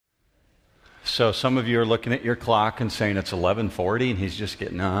So some of you are looking at your clock and saying it's 11:40 and he's just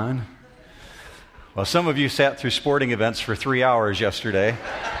getting on. Well, some of you sat through sporting events for 3 hours yesterday.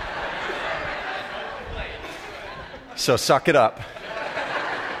 So suck it up.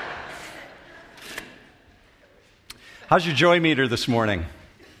 How's your joy meter this morning?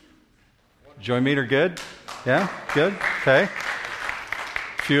 Joy meter good? Yeah? Good? Okay.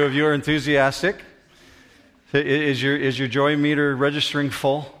 A few of you are enthusiastic. Is your joy meter registering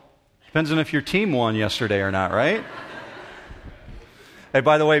full? Depends on if your team won yesterday or not, right? Hey,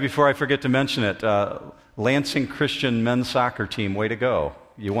 by the way, before I forget to mention it, Lansing Christian men's soccer team, way to go.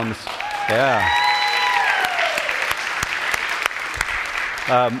 You won this. Yeah.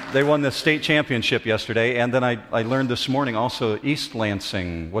 They won the state championship yesterday, and then I learned this morning also East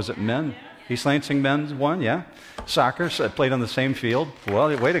Lansing, was it men? East Lansing men's won, yeah. Soccer, so played on the same field.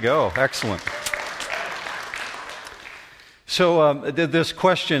 Well, way to go. Excellent. So this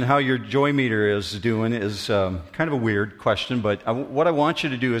question, how your joy meter is doing, is kind of a weird question, but what I want you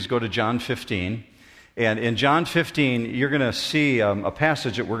to do is go to John 15. And in John 15, you're going to see a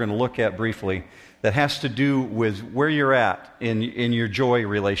passage that we're going to look at briefly that has to do with where you're at in your joy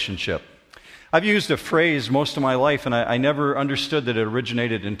relationship. I've used a phrase most of my life, and I never understood that it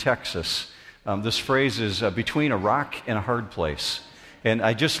originated in Texas. This phrase is between a rock and a hard place. And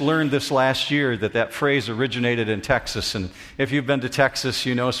I just learned this last year that phrase originated in Texas. And if you've been to Texas,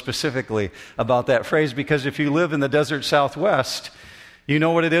 you know specifically about that phrase, because if you live in the desert Southwest, you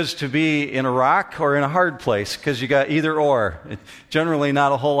know what it is to be in a rock or in a hard place, because you got either or. Generally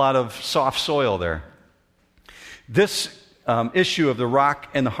not a whole lot of soft soil there. This issue of the rock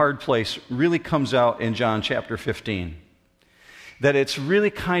and the hard place really comes out in John chapter 15. That it's really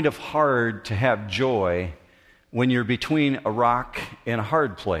kind of hard to have joy when you're between a rock and a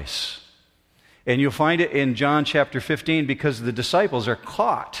hard place. And you'll find it in John chapter 15 because the disciples are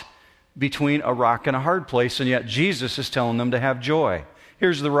caught between a rock and a hard place, and yet Jesus is telling them to have joy.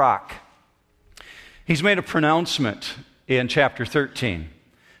 Here's the rock. He's made a pronouncement in chapter 13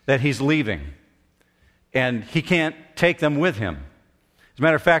 that he's leaving, and he can't take them with him. As a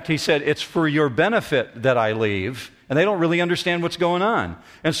matter of fact, he said, it's for your benefit that I leave. And they don't really understand what's going on.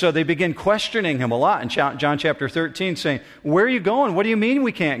 And so they begin questioning him a lot in John chapter 13, saying, where are you going? What do you mean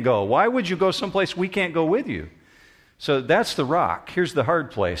we can't go? Why would you go someplace we can't go with you? So that's the rock. Here's the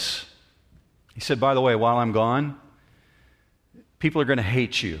hard place. He said, by the way, while I'm gone, people are going to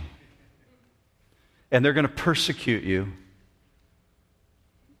hate you. And they're going to persecute you.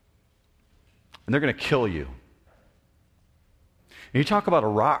 And they're going to kill you. And you talk about a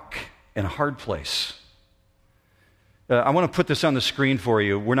rock and a hard place. I want to put this on the screen for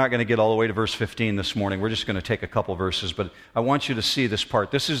you. We're not going to get all the way to verse 15 this morning. We're just going to take a couple verses, but I want you to see this part.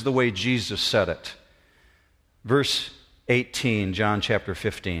 This is the way Jesus said it. Verse 18, John chapter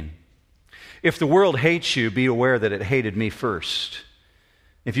 15. If the world hates you, be aware that it hated me first.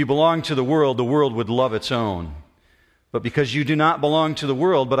 If you belong to the world would love its own. But because you do not belong to the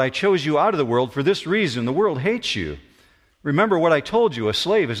world, but I chose you out of the world, for this reason the world hates you. Remember what I told you, a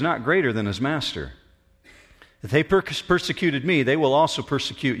slave is not greater than his master. If they persecuted me, they will also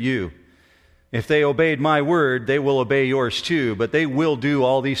persecute you. If they obeyed my word, they will obey yours too, but they will do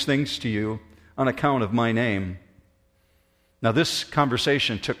all these things to you on account of my name. Now, this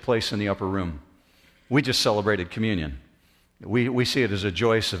conversation took place in the upper room. We just celebrated communion. We see it as a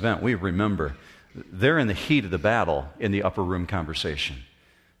joyous event. We remember. They're in the heat of the battle in the upper room conversation.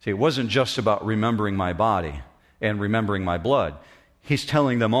 See, it wasn't just about remembering my body and remembering my blood. He's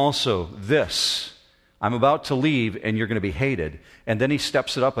telling them also this. I'm about to leave, and you're going to be hated. And then he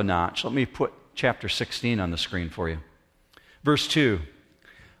steps it up a notch. Let me put chapter 16 on the screen for you. Verse 2.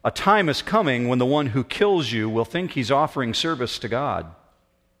 A time is coming when the one who kills you will think he's offering service to God.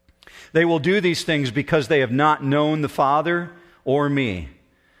 They will do these things because they have not known the Father or me.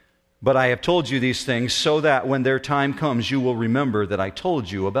 But I have told you these things so that when their time comes, you will remember that I told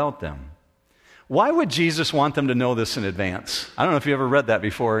you about them. Why would Jesus want them to know this in advance? I don't know if you ever read that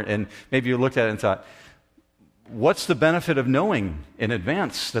before, and maybe you looked at it and thought, what's the benefit of knowing in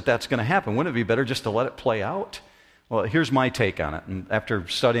advance that that's going to happen? Wouldn't it be better just to let it play out? Well, here's my take on it. And after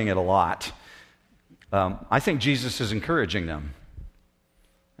studying it a lot, I think Jesus is encouraging them.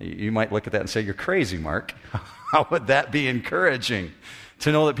 You might look at that and say, you're crazy, Mark. How would that be encouraging?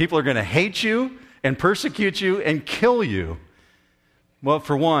 To know that people are going to hate you and persecute you and kill you. Well,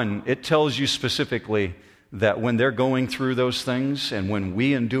 for one, it tells you specifically that when they're going through those things and when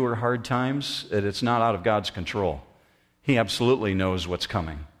we endure hard times, that it's not out of God's control. He absolutely knows what's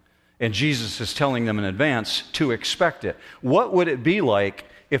coming. And Jesus is telling them in advance to expect it. What would it be like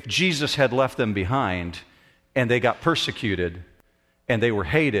if Jesus had left them behind and they got persecuted and they were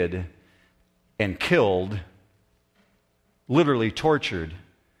hated and killed, literally tortured,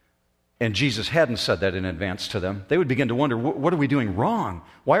 and Jesus hadn't said that in advance to them, they would begin to wonder, what are we doing wrong?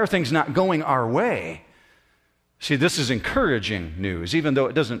 Why are things not going our way? See, this is encouraging news, even though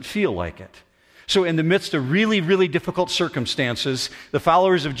it doesn't feel like it. So in the midst of really, really difficult circumstances, the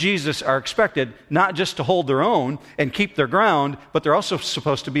followers of Jesus are expected not just to hold their own and keep their ground, but they're also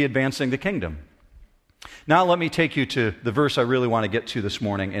supposed to be advancing the kingdom. Now let me take you to the verse I really want to get to this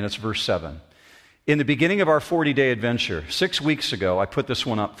morning, and it's verse 7. In the beginning of our 40-day adventure, 6 weeks ago, I put this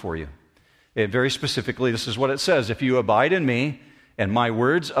one up for you. Very specifically, this is what it says. If you abide in me, and my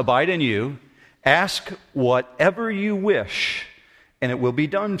words abide in you, ask whatever you wish, and it will be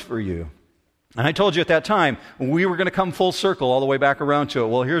done for you. And I told you at that time, we were going to come full circle all the way back around to it.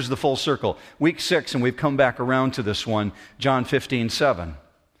 Well, here's the full circle. Week 6, and we've come back around to this one, John 15:7.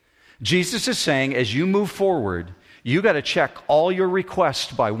 Jesus is saying, as you move forward, you got to check all your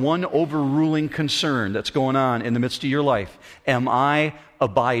requests by one overruling concern that's going on in the midst of your life. Am I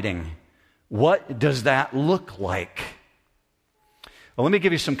abiding? What does that look like? Well, let me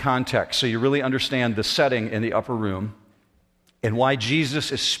give you some context so you really understand the setting in the upper room and why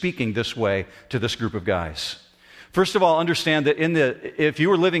Jesus is speaking this way to this group of guys. First of all, understand that if you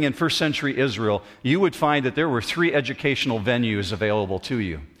were living in first century Israel, you would find that there were 3 educational venues available to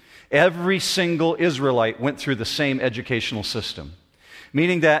you. Every single Israelite went through the same educational system,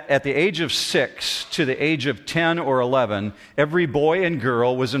 meaning that at the age of 6 to the age of 10 or 11, every boy and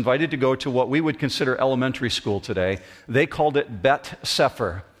girl was invited to go to what we would consider elementary school today. They called it Bet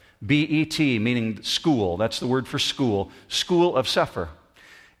Sefer. B-E-T, meaning school. That's the word for school. School of Sefer.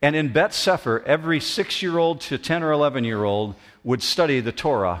 And in Bet Sefer, every 6-year-old to 10 or 11-year-old would study the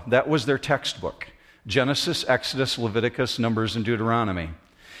Torah. That was their textbook. Genesis, Exodus, Leviticus, Numbers, and Deuteronomy.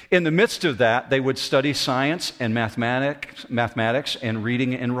 In the midst of that, they would study science and mathematics and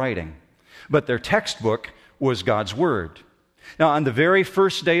reading and writing. But their textbook was God's Word. Now, on the very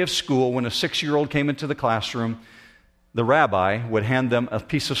first day of school, when a 6-year-old came into the classroom, the rabbi would hand them a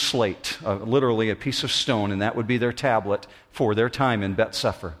piece of slate, literally a piece of stone, and that would be their tablet for their time in Bet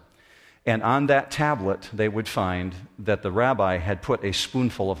Sefer. And on that tablet, they would find that the rabbi had put a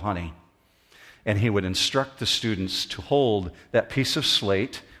spoonful of honey. And he would instruct the students to hold that piece of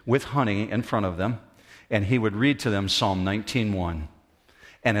slate with honey in front of them, and he would read to them Psalm 19:1.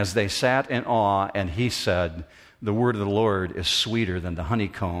 And as they sat in awe, and he said, "The word of the Lord is sweeter than the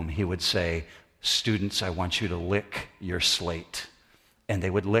honeycomb," he would say, "Students, I want you to lick your slate." And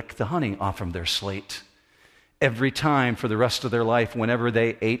they would lick the honey off from their slate. Every time for the rest of their life, whenever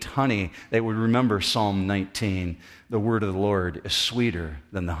they ate honey, they would remember Psalm 19. The word of the Lord is sweeter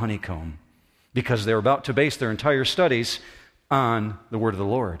than the honeycomb. Because they're about to base their entire studies on the word of the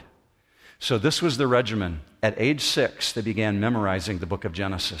Lord. So this was the regimen. At age 6, they began memorizing the book of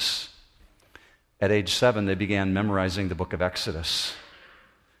Genesis. At age 7, they began memorizing the book of Exodus.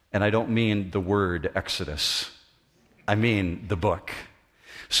 And I don't mean the word Exodus. I mean the book.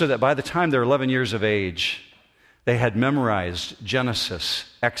 So that by the time they're 11 years of age, they had memorized Genesis,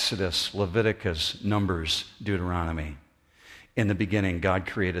 Exodus, Leviticus, Numbers, Deuteronomy. In the beginning, God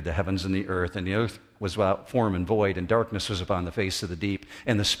created the heavens and the earth was without form and void, and darkness was upon the face of the deep,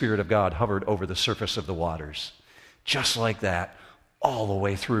 and the Spirit of God hovered over the surface of the waters. Just like that, all the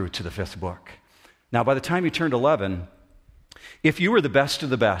way through to the 5th book. Now, by the time you turned 11, if you were the best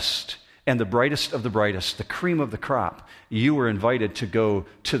of the best and the brightest of the brightest, the cream of the crop, you were invited to go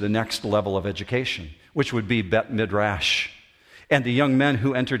to the next level of education, which would be Bet Midrash. And the young men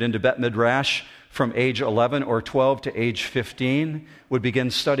who entered into Bet Midrash from age 11 or 12 to age 15 would begin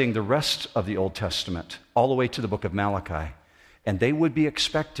studying the rest of the Old Testament, all the way to the book of Malachi. And they would be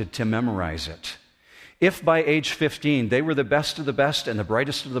expected to memorize it. If by age 15 they were the best of the best and the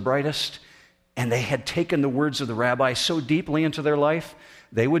brightest of the brightest, and they had taken the words of the rabbi so deeply into their life,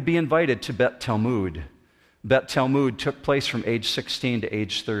 they would be invited to Bet Talmud. Bet Talmud took place from age 16 to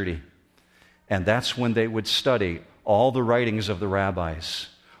age 30. And that's when they would study all the writings of the rabbis,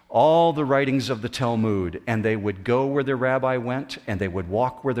 all the writings of the Talmud, and they would go where the rabbi went, and they would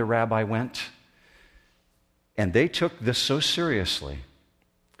walk where the rabbi went. And they took this so seriously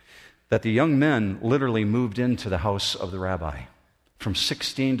that the young men literally moved into the house of the rabbi. From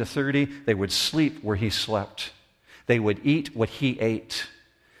 16 to 30, they would sleep where he slept. They would eat what he ate.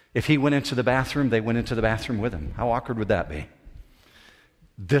 If he went into the bathroom, they went into the bathroom with him. How awkward would that be?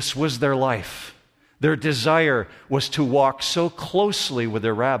 This was their life. Their desire was to walk so closely with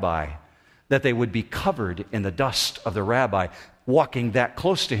their rabbi that they would be covered in the dust of the rabbi, walking that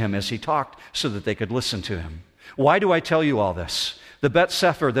close to him as he talked so that they could listen to him. Why do I tell you all this? The Bet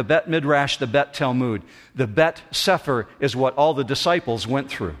Sefer, the Bet Midrash, the Bet Talmud. The Bet Sefer is what all the disciples went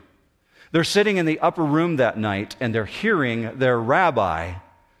through. They're sitting in the upper room that night, and they're hearing their rabbi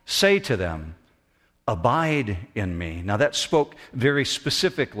say to them, "Abide in me." Now that spoke very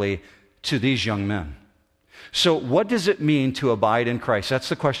specifically to these young men. So what does it mean to abide in Christ? That's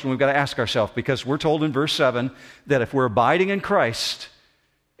the question we've got to ask ourselves, because we're told in verse 7 that if we're abiding in Christ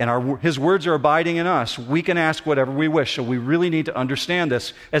and His words are abiding in us, we can ask whatever we wish. So we really need to understand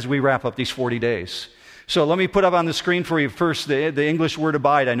this as we wrap up these 40 days. So let me put up on the screen for you first the English word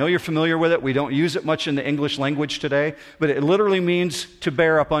abide. I know you're familiar with it. We don't use it much in the English language today, but it literally means to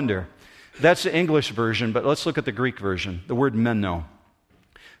bear up under. That's the English version, but let's look at the Greek version, the word meno.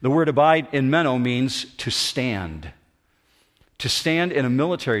 The word abide in meno means to stand. To stand in a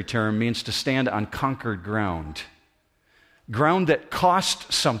military term means to stand on conquered ground. Ground that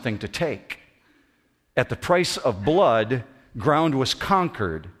cost something to take. At the price of blood, ground was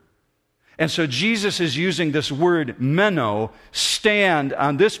conquered. And so Jesus is using this word meno, stand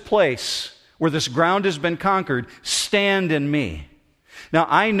on this place where this ground has been conquered, stand in me. Now,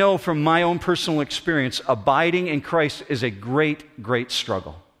 I know from my own personal experience, abiding in Christ is a great, great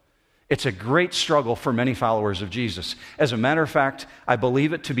struggle. It's a great struggle for many followers of Jesus. As a matter of fact, I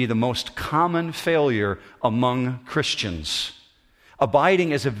believe it to be the most common failure among Christians.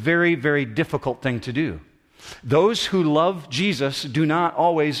 Abiding is a very, very difficult thing to do. Those who love Jesus do not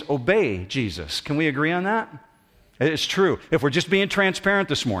always obey Jesus. Can we agree on that? It's true. If we're just being transparent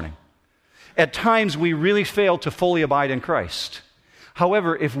this morning, at times we really fail to fully abide in Christ.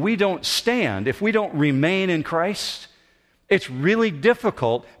 However, if we don't stand, if we don't remain in Christ, it's really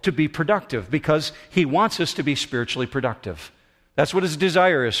difficult to be productive because He wants us to be spiritually productive. That's what His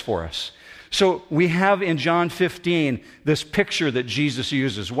desire is for us. So we have in John 15 this picture that Jesus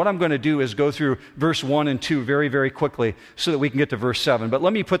uses. What I'm going to do is go through verse 1 and 2 very, very quickly so that we can get to verse 7. But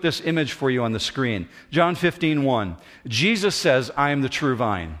let me put this image for you on the screen. John 15:1. Jesus says, "I am the true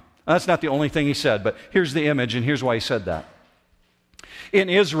vine." Now, that's not the only thing He said, but here's the image, and here's why He said that. In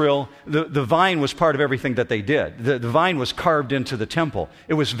Israel, the vine was part of everything that they did. The vine was carved into the temple.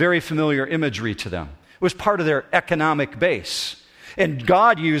 It was very familiar imagery to them. It was part of their economic base. And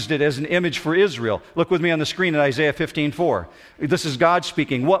God used it as an image for Israel. Look with me on the screen at Isaiah 15:4. This is God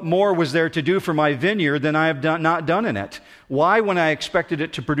speaking. "What more was there to do for my vineyard than I have not done in it? Why, when I expected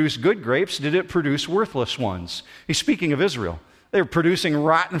it to produce good grapes, did it produce worthless ones?" He's speaking of Israel. They were producing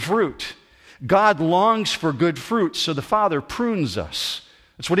rotten fruit. God longs for good fruit, so the Father prunes us.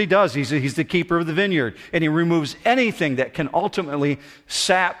 That's what He does. He's the keeper of the vineyard, and He removes anything that can ultimately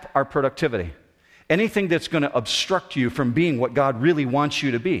sap our productivity. Anything that's going to obstruct you from being what God really wants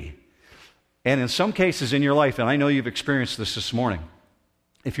you to be. And in some cases in your life, and I know you've experienced this morning,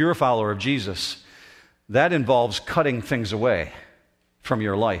 if you're a follower of Jesus, that involves cutting things away from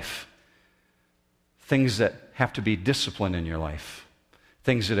your life. Things that have to be disciplined in your life.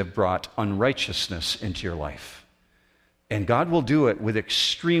 Things that have brought unrighteousness into your life. And God will do it with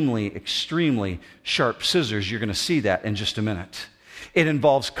extremely, extremely sharp scissors. You're going to see that in just a minute. It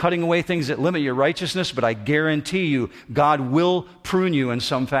involves cutting away things that limit your righteousness, but I guarantee you, God will prune you in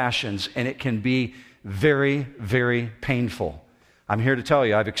some fashions, and it can be very, very painful. I'm here to tell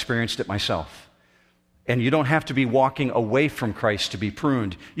you, I've experienced it myself. And you don't have to be walking away from Christ to be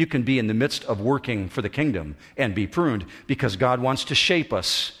pruned. You can be in the midst of working for the kingdom and be pruned because God wants to shape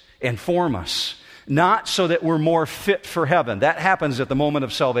us and form us, not so that we're more fit for heaven. That happens at the moment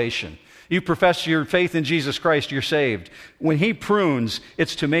of salvation. You profess your faith in Jesus Christ, you're saved. When He prunes,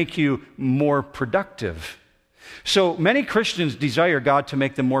 it's to make you more productive. So many Christians desire God to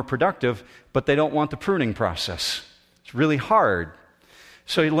make them more productive, but they don't want the pruning process. It's really hard.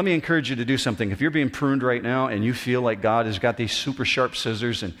 So let me encourage you to do something. If you're being pruned right now and you feel like God has got these super sharp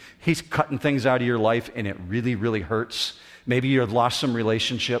scissors and He's cutting things out of your life and it really, really hurts. Maybe you've lost some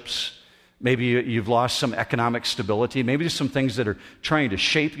relationships. Maybe you've lost some economic stability. Maybe there's some things that are trying to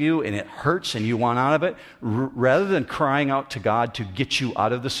shape you and it hurts and you want out of it. Rather than crying out to God to get you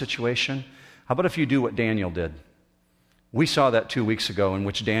out of the situation, how about if you do what Daniel did? We saw that 2 weeks ago in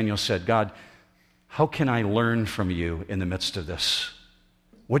which Daniel said, "God, how can I learn from you in the midst of this?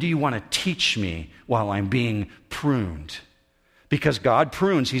 What do you want to teach me while I'm being pruned?" Because God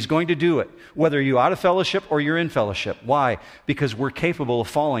prunes, He's going to do it, whether you're out of fellowship or you're in fellowship. Why? Because we're capable of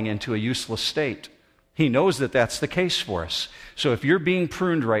falling into a useless state. He knows that that's the case for us. So if you're being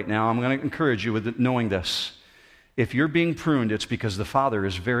pruned right now, I'm going to encourage you with knowing this. If you're being pruned, it's because the Father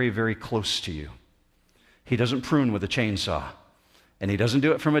is very, very close to you. He doesn't prune with a chainsaw, and He doesn't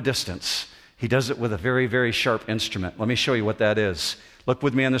do it from a distance. He does it with a very, very sharp instrument. Let me show you what that is. Look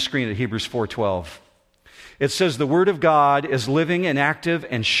with me on the screen at Hebrews 4:12. It says, the word of God is living and active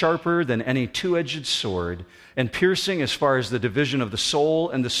and sharper than any two-edged sword, and piercing as far as the division of the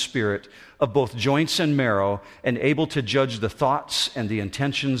soul and the spirit, of both joints and marrow, and able to judge the thoughts and the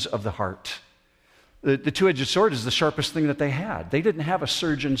intentions of the heart. The two-edged sword is the sharpest thing that they had. They didn't have a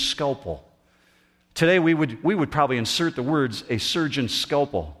surgeon's scalpel. Today we would probably insert the words, a surgeon's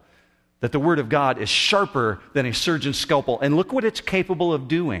scalpel, that the word of God is sharper than a surgeon's scalpel. And look what it's capable of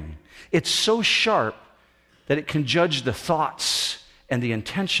doing. It's so sharp that it can judge the thoughts and the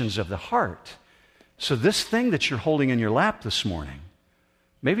intentions of the heart. So this thing that you're holding in your lap this morning,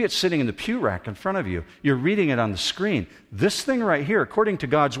 maybe it's sitting in the pew rack in front of you. You're reading it on the screen. This thing right here, according to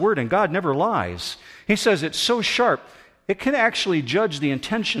God's word, and God never lies, he says it's so sharp, it can actually judge the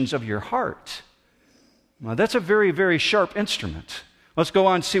intentions of your heart. Now, that's a very, very sharp instrument. Let's go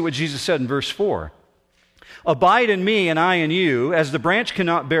on and see what Jesus said in verse 4. Abide in me and I in you, as the branch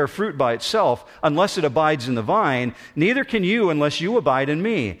cannot bear fruit by itself unless it abides in the vine, neither can you unless you abide in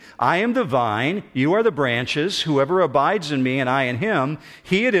me. I am the vine, you are the branches. Whoever abides in me and I in him,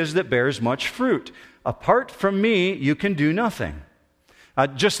 he it is that bears much fruit. Apart from me, you can do nothing.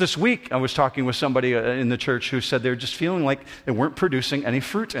 Just this week, I was talking with somebody in the church who said they're just feeling like they weren't producing any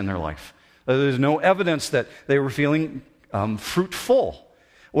fruit in their life. There's no evidence that they were feeling fruitful.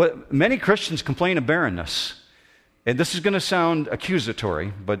 Well, many Christians complain of barrenness. And this is going to sound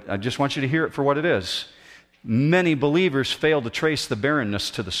accusatory, but I just want you to hear it for what it is. Many believers fail to trace the barrenness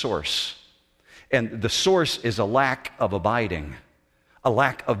to the source. And the source is a lack of abiding, a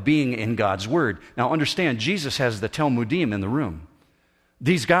lack of being in God's Word. Now understand, Jesus has the Talmudim in the room.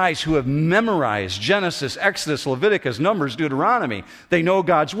 These guys who have memorized Genesis, Exodus, Leviticus, Numbers, Deuteronomy, they know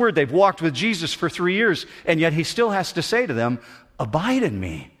God's Word. They've walked with Jesus for 3 years, and yet he still has to say to them, abide in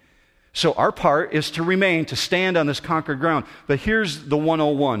me. So our part is to remain, to stand on this conquered ground. But here's the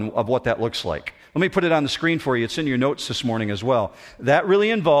 101 of what that looks like. Let me put it on the screen for you. It's in your notes this morning as well. That really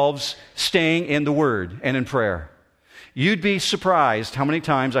involves staying in the Word and in prayer. You'd be surprised how many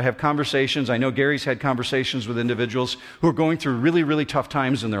times I have conversations. I know Gary's had conversations with individuals who are going through really, really tough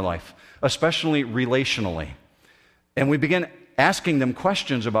times in their life, especially relationally. And we begin asking them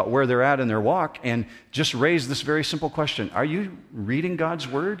questions about where they're at in their walk and just raise this very simple question. Are you reading God's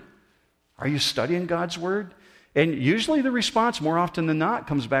Word? Are you studying God's Word? And usually the response, more often than not,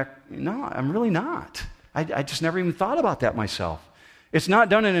 comes back, no, I'm really not. I just never even thought about that myself. It's not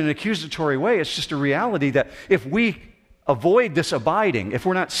done in an accusatory way. It's just a reality that if we avoid this abiding, if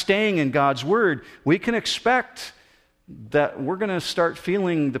we're not staying in God's Word, we can expect that we're going to start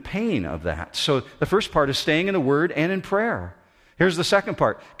feeling the pain of that. So the first part is staying in the Word and in prayer. Here's the second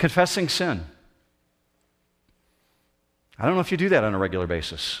part, confessing sin. I don't know if you do that on a regular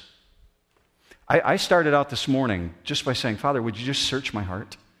basis. I started out this morning just by saying, Father, would you just search my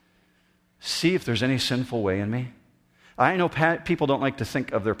heart? See if there's any sinful way in me. I know people don't like to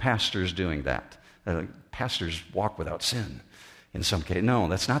think of their pastors doing that. Pastors walk without sin in some case. No,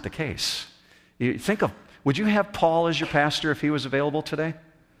 that's not the case. You think of, would you have Paul as your pastor if he was available today?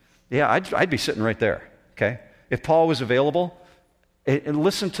 Yeah, I'd be sitting right there, okay? If Paul was available, and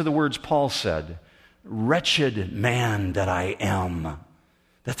listen to the words Paul said, wretched man that I am.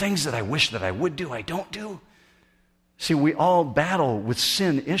 The things that I wish that I would do, I don't do. See, we all battle with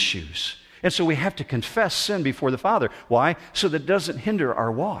sin issues. And so we have to confess sin before the Father. Why? So that it doesn't hinder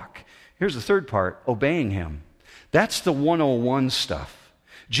our walk. Here's the third part, obeying Him. That's the 101 stuff.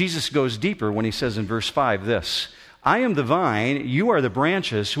 Jesus goes deeper when he says in verse 5 this, I am the vine, you are the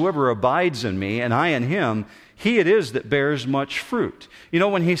branches. Whoever abides in me and I in him, he it is that bears much fruit. You know,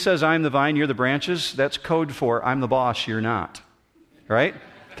 when he says, I am the vine, you're the branches, that's code for I'm the boss, you're not. Right?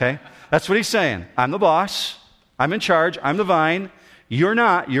 Okay? That's what he's saying. I'm the boss. I'm in charge. I'm the vine. You're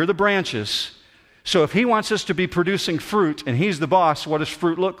not. You're the branches. So if he wants us to be producing fruit and he's the boss, what does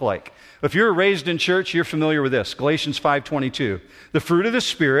fruit look like? If you're raised in church, you're familiar with this. Galatians 5:22. The fruit of the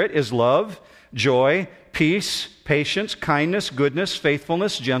Spirit is love, joy, peace, patience, kindness, goodness,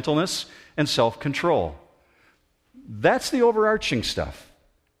 faithfulness, gentleness, and self-control. That's the overarching stuff.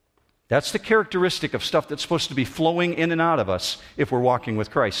 That's the characteristic of stuff that's supposed to be flowing in and out of us if we're walking with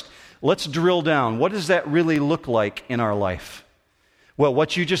Christ. Let's drill down. What does that really look like in our life? Well,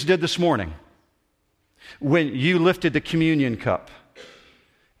 what you just did this morning, when you lifted the communion cup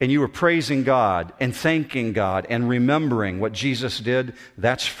and you were praising God and thanking God and remembering what Jesus did,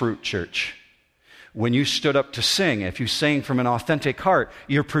 that's fruit, church. When you stood up to sing, if you sang from an authentic heart,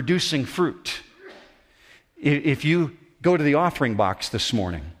 you're producing fruit. If you go to the offering box this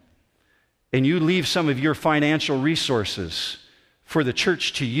morning, and you leave some of your financial resources for the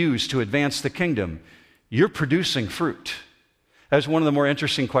church to use to advance the kingdom, you're producing fruit. That's one of the more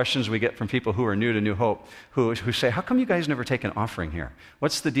interesting questions we get from people who are new to New Hope, who say, how come you guys never take an offering here?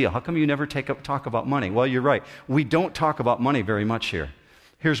 What's the deal? How come you never talk about money? Well, you're right. We don't talk about money very much here.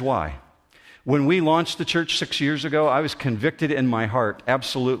 Here's why. When we launched the church 6 years ago, I was convicted in my heart,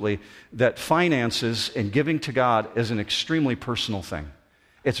 absolutely, that finances and giving to God is an extremely personal thing.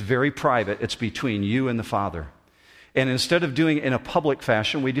 It's very private. It's between you and the Father. And instead of doing it in a public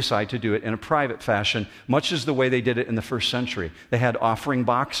fashion, we decide to do it in a private fashion, much as the way they did it in the first century. They had offering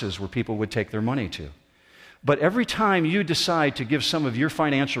boxes where people would take their money to. But every time you decide to give some of your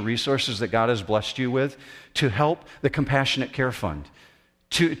financial resources that God has blessed you with to help the Compassionate Care Fund,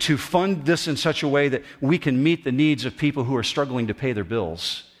 to fund this in such a way that we can meet the needs of people who are struggling to pay their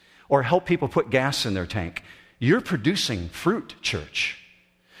bills, or help people put gas in their tank, you're producing fruit, church.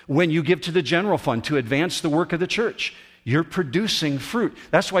 When you give to the general fund to advance the work of the church, you're producing fruit.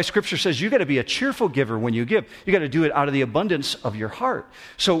 That's why Scripture says you got to be a cheerful giver when you give. You got to do it out of the abundance of your heart.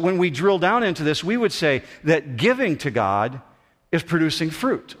 So when we drill down into this, we would say that giving to God is producing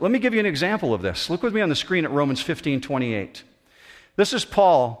fruit. Let me give you an example of this. Look with me on the screen at Romans 15:28. This is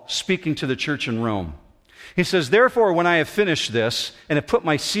Paul speaking to the church in Rome. He says, therefore, when I have finished this and have put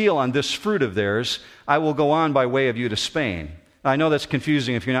my seal on this fruit of theirs, I will go on by way of you to Spain. I know that's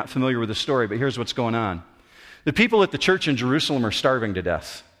confusing if you're not familiar with the story, but here's what's going on. The people at the church in Jerusalem are starving to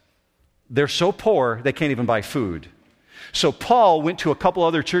death. They're so poor, they can't even buy food. So Paul went to a couple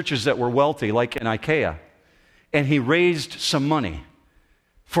other churches that were wealthy, like in Achaia, and he raised some money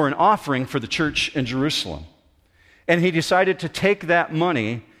for an offering for the church in Jerusalem. And he decided to take that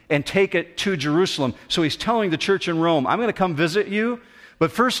money and take it to Jerusalem. So he's telling the church in Rome, I'm going to come visit you,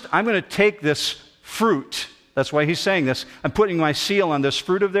 but first I'm going to take this fruit. That's why he's saying this. I'm putting my seal on this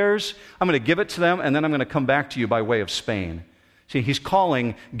fruit of theirs. I'm going to give it to them, and then I'm going to come back to you by way of Spain. See, he's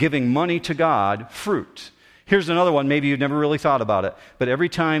calling giving money to God fruit. Here's another one. Maybe you've never really thought about it, but every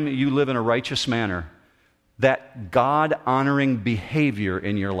time you live in a righteous manner, that God-honoring behavior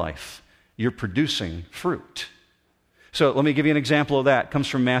in your life, you're producing fruit. So let me give you an example of that. It comes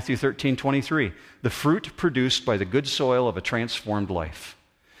from Matthew 13:23. The fruit produced by the good soil of a transformed life.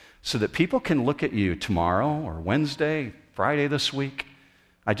 So that people can look at you tomorrow or Wednesday, Friday this week.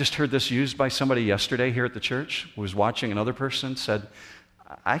 I just heard this used by somebody yesterday here at the church who was watching another person, said,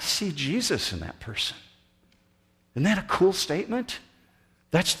 I see Jesus in that person. Isn't that a cool statement?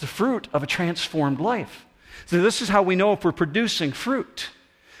 That's the fruit of a transformed life. So this is how we know if we're producing fruit.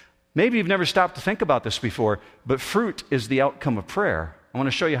 Maybe you've never stopped to think about this before, but fruit is the outcome of prayer. I want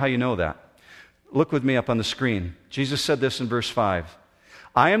to show you how you know that. Look with me up on the screen. Jesus said this in verse 5.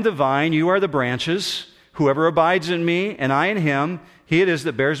 I am the vine, you are the branches. Whoever abides in me and I in him, he it is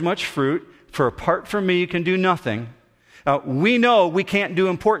that bears much fruit. For apart from me, you can do nothing. We know we can't do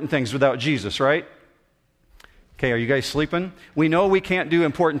important things without Jesus, right? Okay, are you guys sleeping? We know we can't do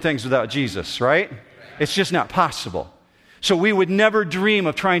important things without Jesus, right? It's just not possible. So we would never dream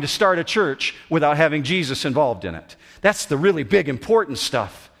of trying to start a church without having Jesus involved in it. That's the really big, important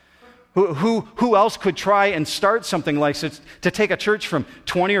stuff. Who else could try and start something like this to take a church from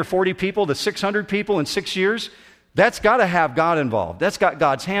 20 or 40 people to 600 people in 6 years? That's got to have God involved. That's got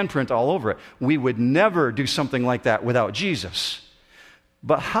God's handprint all over it. We would never do something like that without Jesus.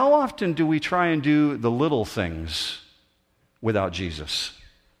 But how often do we try and do the little things without Jesus?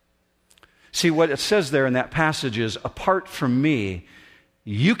 See, what it says there in that passage is, apart from me,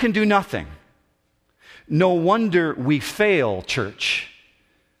 you can do nothing. No wonder we fail, church.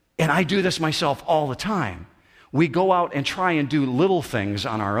 And I do this myself all the time. We go out and try and do little things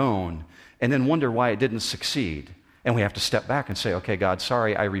on our own and then wonder why it didn't succeed. And we have to step back and say, okay, God,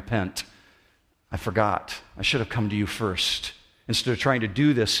 sorry, I repent. I forgot. I should have come to you first instead of trying to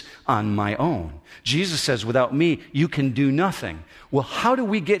do this on my own. Jesus says, without me, you can do nothing. Well, how do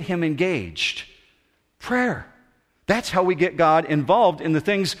we get him engaged? Prayer. That's how we get God involved in the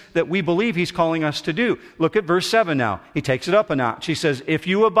things that we believe he's calling us to do. Look at verse 7 now. He takes it up a notch. He says, if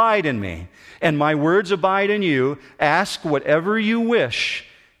you abide in me and my words abide in you, ask whatever you wish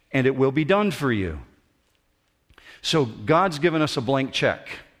and it will be done for you. So God's given us a blank check,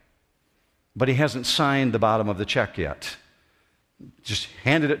 but he hasn't signed the bottom of the check yet. Just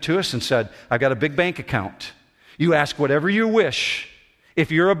handed it to us and said, I've got a big bank account. You ask whatever you wish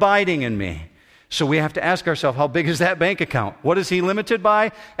if you're abiding in me. So we have to ask ourselves, how big is that bank account? What is he limited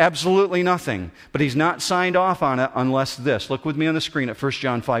by? Absolutely nothing. But he's not signed off on it unless this. Look with me on the screen at 1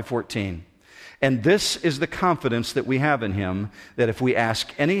 John 5:14. And this is the confidence that we have in him, that if we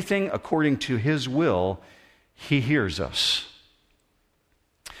ask anything according to his will, he hears us.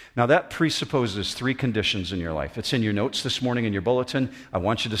 Now, that presupposes 3 conditions in your life. It's in your notes this morning in your bulletin. I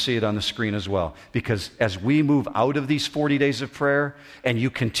want you to see it on the screen as well. Because as we move out of these 40 days of prayer and you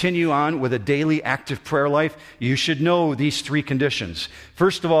continue on with a daily active prayer life, you should know these 3 conditions.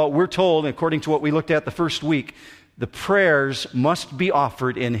 First of all, we're told, according to what we looked at the first week, the prayers must be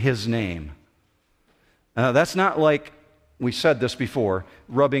offered in His name. That's not like, we said this before,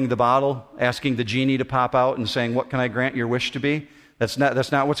 rubbing the bottle, asking the genie to pop out and saying, "What can I grant your wish to be?" That's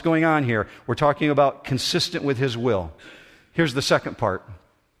not what's going on here. We're talking about consistent with His will. Here's the second part.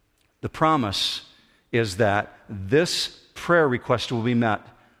 The promise is that this prayer request will be met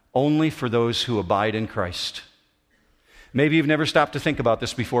only for those who abide in Christ. Maybe you've never stopped to think about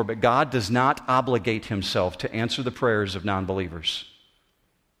this before, but God does not obligate Himself to answer the prayers of non-believers.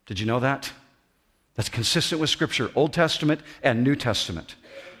 Did you know that? That's consistent with Scripture, Old Testament and New Testament.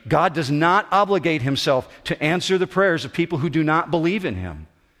 God does not obligate Himself to answer the prayers of people who do not believe in Him.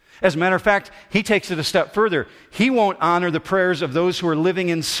 As a matter of fact, He takes it a step further. He won't honor the prayers of those who are living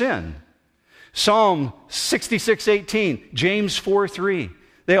in sin. Psalm 66:18, James 4:3.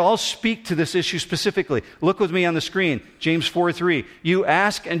 They all speak to this issue specifically. Look with me on the screen. James 4:3. You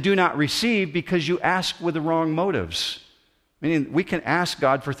ask and do not receive because you ask with the wrong motives. Meaning we can ask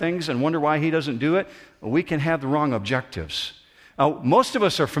God for things and wonder why He doesn't do it. We can have the wrong objectives. Now, most of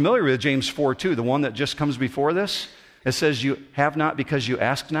us are familiar with James 4:2, the one that just comes before this. It says, you have not because you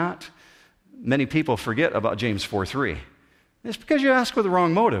ask not. Many people forget about James 4:3. It's because you ask with the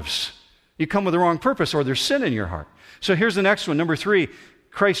wrong motives. You come with the wrong purpose, or there's sin in your heart. So here's the next one. Number 3,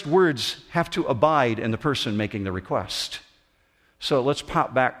 Christ's words have to abide in the person making the request. So let's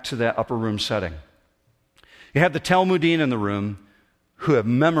pop back to that upper room setting. You have the Talmudim in the room who have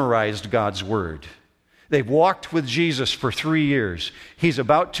memorized God's word. They've walked with Jesus for 3 years. He's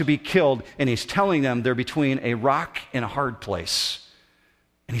about to be killed, and He's telling them they're between a rock and a hard place.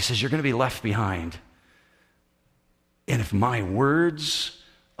 And He says, you're going to be left behind. And if my words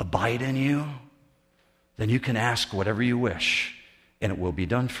abide in you, then you can ask whatever you wish, and it will be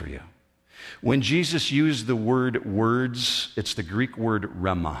done for you. When Jesus used the word words, it's the Greek word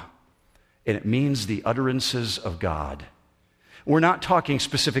rhema, and it means the utterances of God. We're not talking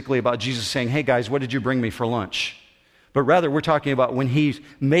specifically about Jesus saying, hey guys, what did you bring me for lunch? But rather, we're talking about when He's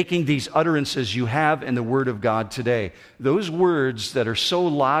making these utterances you have in the Word of God today. Those words that are so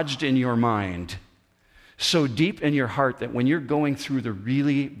lodged in your mind, so deep in your heart that when you're going through the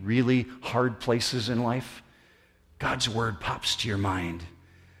really, really hard places in life, God's Word pops to your mind.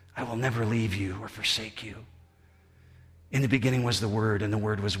 I will never leave you or forsake you. In the beginning was the Word, and the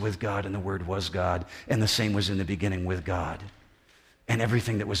Word was with God, and the Word was God, and the same was in the beginning with God. And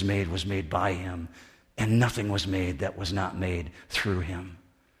everything that was made by Him, and nothing was made that was not made through Him.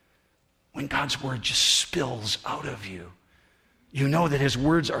 When God's Word just spills out of you, you know that His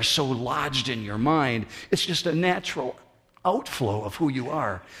words are so lodged in your mind, it's just a natural outflow of who you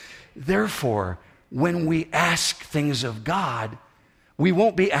are. Therefore, when we ask things of God, we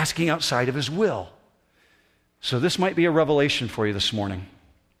won't be asking outside of His will. So this might be a revelation for you this morning.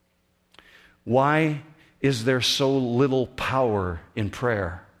 Why is there so little power in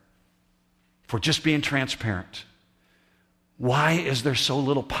prayer? For just being transparent. Why is there so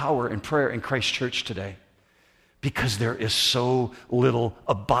little power in prayer in Christ Church today? Because there is so little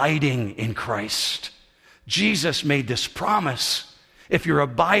abiding in Christ. Jesus made this promise. If you're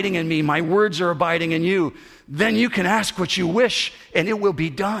abiding in me, my words are abiding in you, then you can ask what you wish and it will be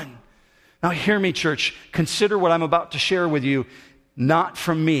done. Now hear me, church. Consider what I'm about to share with you, not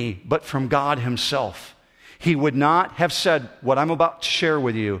from me, but from God Himself. He would not have said what I'm about to share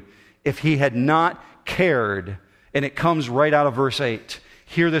with you if He had not cared. And it comes right out of verse 8.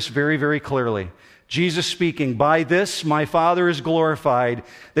 Hear this very, very clearly. Jesus speaking, by this my Father is glorified,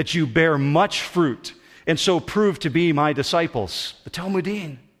 that you bear much fruit, and so prove to be my disciples. The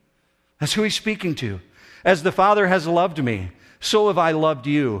Talmudim. That's who He's speaking to. As the Father has loved me, so have I loved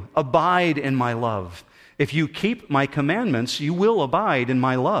you. Abide in my love. If you keep my commandments, you will abide in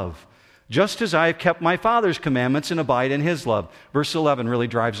my love, just as I have kept my Father's commandments and abide in His love. Verse 11 really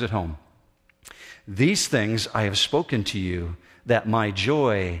drives it home. These things I have spoken to you, that my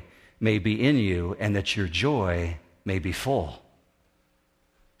joy may be in you, and that your joy may be full.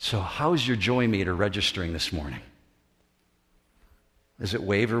 So how's your joy meter registering this morning? Does it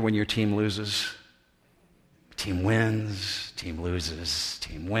waver when your team loses? Team wins, team loses,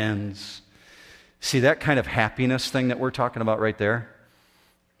 team wins. See that kind of happiness thing that we're talking about right there?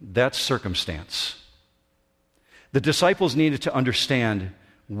 That's circumstance. The disciples needed to understand,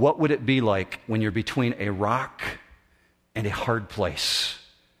 what would it be like when you're between a rock and a hard place,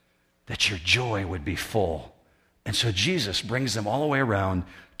 that your joy would be full. And so Jesus brings them all the way around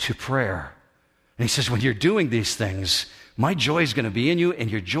to prayer. And he says, when you're doing these things, my joy is going to be in you and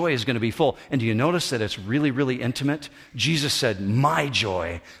your joy is going to be full. And do you notice that it's really, really intimate? Jesus said, my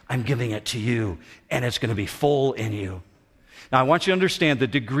joy, I'm giving it to you, and it's going to be full in you. Now, I want you to understand the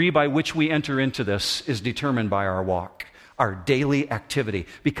degree by which we enter into this is determined by our walk, our daily activity,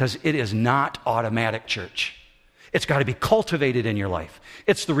 because it is not automatic, church. It's got to be cultivated in your life.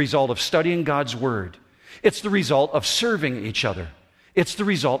 It's the result of studying God's word. It's the result of serving each other. It's the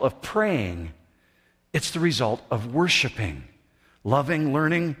result of praying. It's the result of worshiping, loving,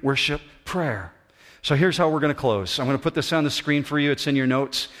 learning, worship, prayer. So here's how we're going to close. I'm going to put this on the screen for you. It's in your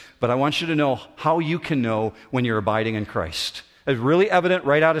notes, but I want you to know how you can know when you're abiding in Christ. It's really evident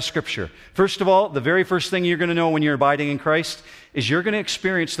right out of Scripture. First of all, the very first thing you're going to know when you're abiding in Christ is you're going to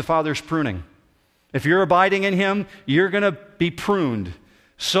experience the Father's pruning. If you're abiding in Him, you're going to be pruned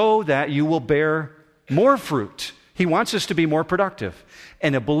so that you will bear more fruit. He wants us to be more productive.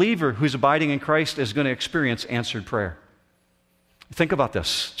 And a believer who's abiding in Christ is going to experience answered prayer. Think about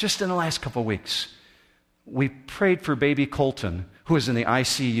this. Just in the last couple of weeks, we prayed for baby Colton, who is in the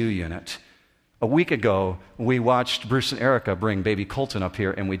ICU unit. A week ago, we watched Bruce and Erica bring baby Colton up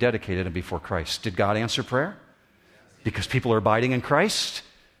here, and we dedicated him before Christ. Did God answer prayer? Because people are abiding in Christ?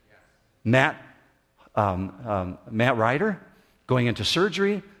 Matt Ryder going into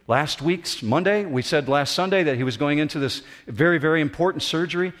surgery. Last week's Monday, we said last Sunday that he was going into this very, very important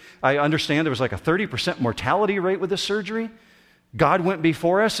surgery. I understand there was like a 30% mortality rate with this surgery. God went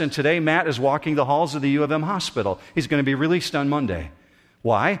before us, and today Matt is walking the halls of the U of M hospital. He's going to be released on Monday.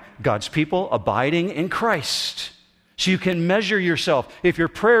 Why? God's people abiding in Christ. So you can measure yourself. If your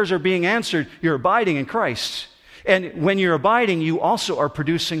prayers are being answered, you're abiding in Christ. And when you're abiding, you also are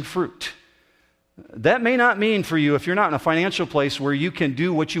producing fruit. That may not mean for you, if you're not in a financial place where you can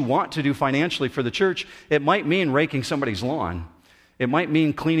do what you want to do financially for the church, it might mean raking somebody's lawn. It might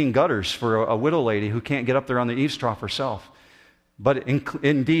mean cleaning gutters for a widow lady who can't get up there on the eaves trough herself. But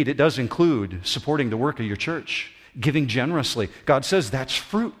indeed, it does include supporting the work of your church, giving generously. God says that's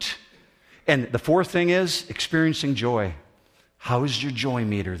fruit. And the fourth thing is experiencing joy. How is your joy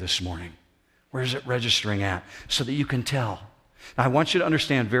meter this morning? Where is it registering at? So that you can tell. Now, I want you to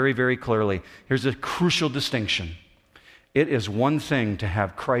understand very, very clearly. Here's a crucial distinction. It is one thing to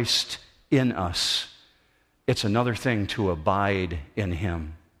have Christ in us. It's another thing to abide in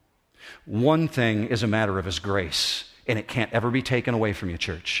Him. One thing is a matter of His grace, and it can't ever be taken away from you,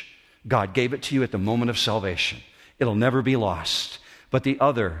 church. God gave it to you at the moment of salvation. It'll never be lost. But the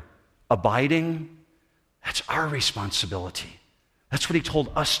other, abiding, that's our responsibility. That's what He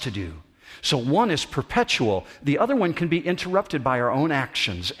told us to do. So one is perpetual. The other one can be interrupted by our own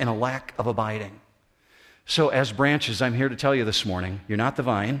actions and a lack of abiding. So as branches, I'm here to tell you this morning, you're not the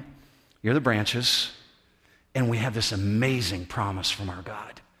vine, you're the branches, and we have this amazing promise from our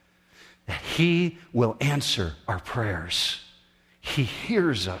God that He will answer our prayers. He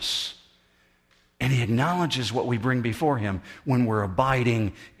hears us, and He acknowledges what we bring before Him when we're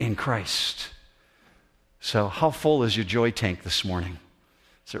abiding in Christ. So how full is your joy tank this morning?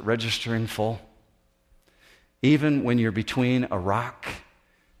 Is it registering full? Even when you're between a rock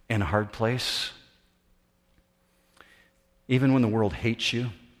and a hard place? Even when the world hates you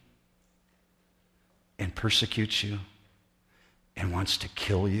and persecutes you and wants to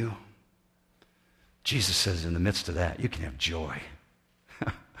kill you? Jesus says in the midst of that, you can have joy.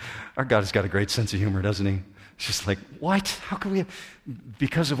 Our God has got a great sense of humor, doesn't He? It's just like, what? How can we?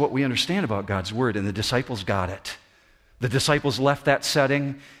 Because of what we understand about God's Word, and the disciples got it. The disciples left that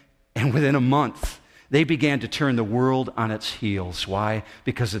setting, and within a month, they began to turn the world on its heels. Why?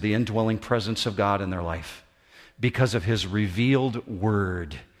 Because of the indwelling presence of God in their life, because of His revealed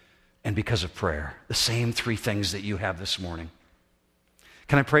Word, and because of prayer. The same three things that you have this morning.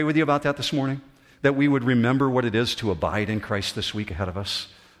 Can I pray with you about that this morning? That we would remember what it is to abide in Christ this week ahead of us.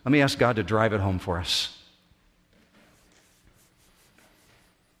 Let me ask God to drive it home for us.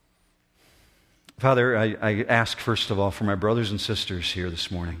 Father, I ask first of all for my brothers and sisters here this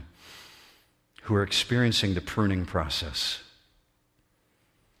morning who are experiencing the pruning process.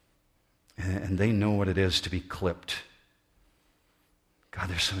 And they know what it is to be clipped. God,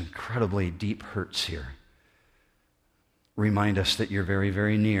 there's some incredibly deep hurts here. Remind us that you're very,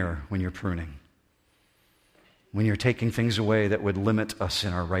 very near when you're pruning. When you're taking things away that would limit us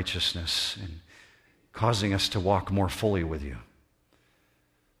in our righteousness and causing us to walk more fully with you.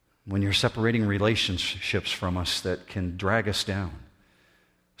 When you're separating relationships from us that can drag us down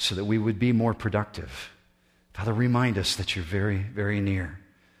so that we would be more productive. Father, remind us that you're very, very near.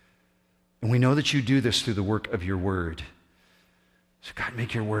 And we know that you do this through the work of your word. So God,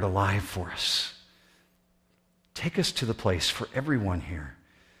 make your word alive for us. Take us to the place for everyone here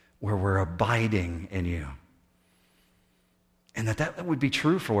where we're abiding in you. And that would be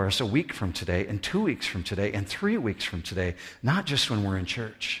true for us a week from today, and 2 weeks from today, and 3 weeks from today, not just when we're in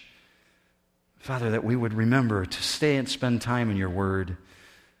church. Father, that we would remember to stay and spend time in your word,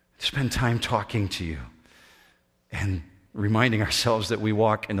 spend time talking to you, and reminding ourselves that we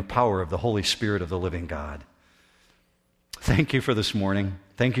walk in the power of the Holy Spirit of the living God. Thank you for this morning.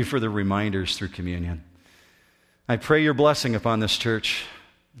 Thank you for the reminders through communion. I pray your blessing upon this church.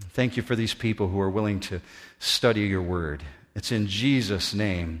 Thank you for these people who are willing to study your word. It's in Jesus'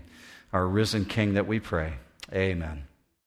 name, our risen King, that we pray. Amen.